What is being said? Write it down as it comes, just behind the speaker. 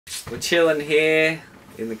we're chilling here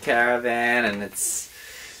in the caravan, and it's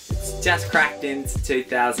just cracked into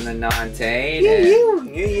 2019.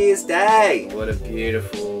 New Year's Day! What a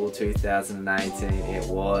beautiful 2018 it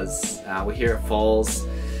was. We're here at Falls.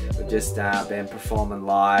 We've just been performing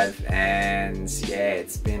live, and yeah,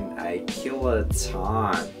 it's been a killer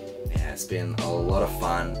time. Yeah, it's been a lot of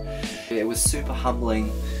fun. It was super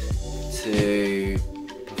humbling to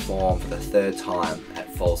perform for the 3rd time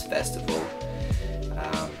at Falls Festival.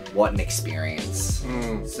 What an experience.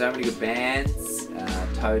 So many good bands,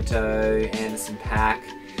 Toto, Anderson .Paak.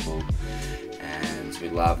 And we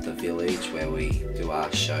love the village where we do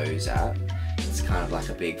our shows at. It's kind of like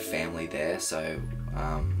a big family there, so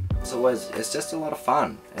it's just a lot of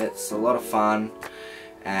fun. It's a lot of fun.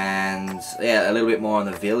 And yeah, a little bit more on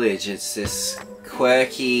the village. It's this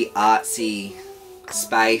quirky, artsy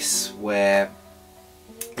space where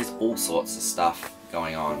there's all sorts of stuff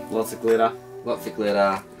going on. Lots of glitter. Lots of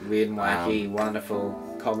glitter. Weird and wacky, wonderful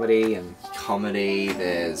comedy.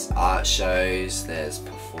 There's art shows, there's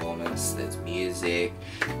performance, there's music,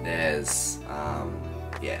 there's,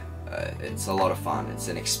 it's a lot of fun. It's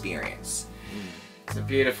an experience. It's a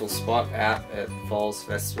beautiful spot out at Falls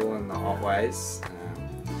Festival in the Otways.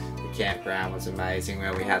 The campground was amazing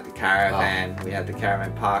where we had the caravan. We had the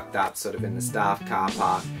caravan parked up sort of in the staff car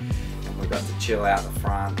park, and we got to chill out the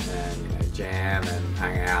front and jam and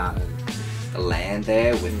hang out. And the land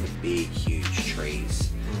there with the big huge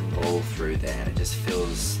trees all through there, and it just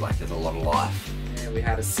feels like there's a lot of life. Yeah, we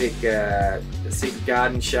had a sick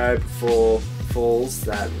garden show before Falls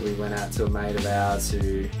that we went out to a mate of ours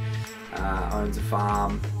who owns a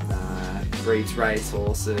farm, breeds race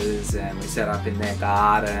horses, and we set up in their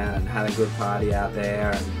garden and had a good party out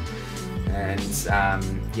there, and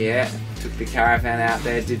yeah, took the caravan out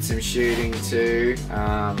there, did some shooting too.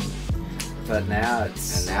 But now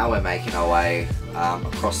we're making our way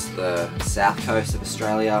across the south coast of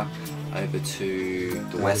Australia over to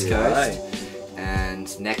the west coast,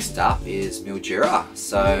 and next up is Mildura.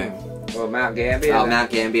 So well, Mount Gambier. Mount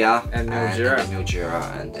Gambier and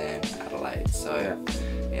Mildura. And then Adelaide. So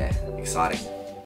yeah, exciting.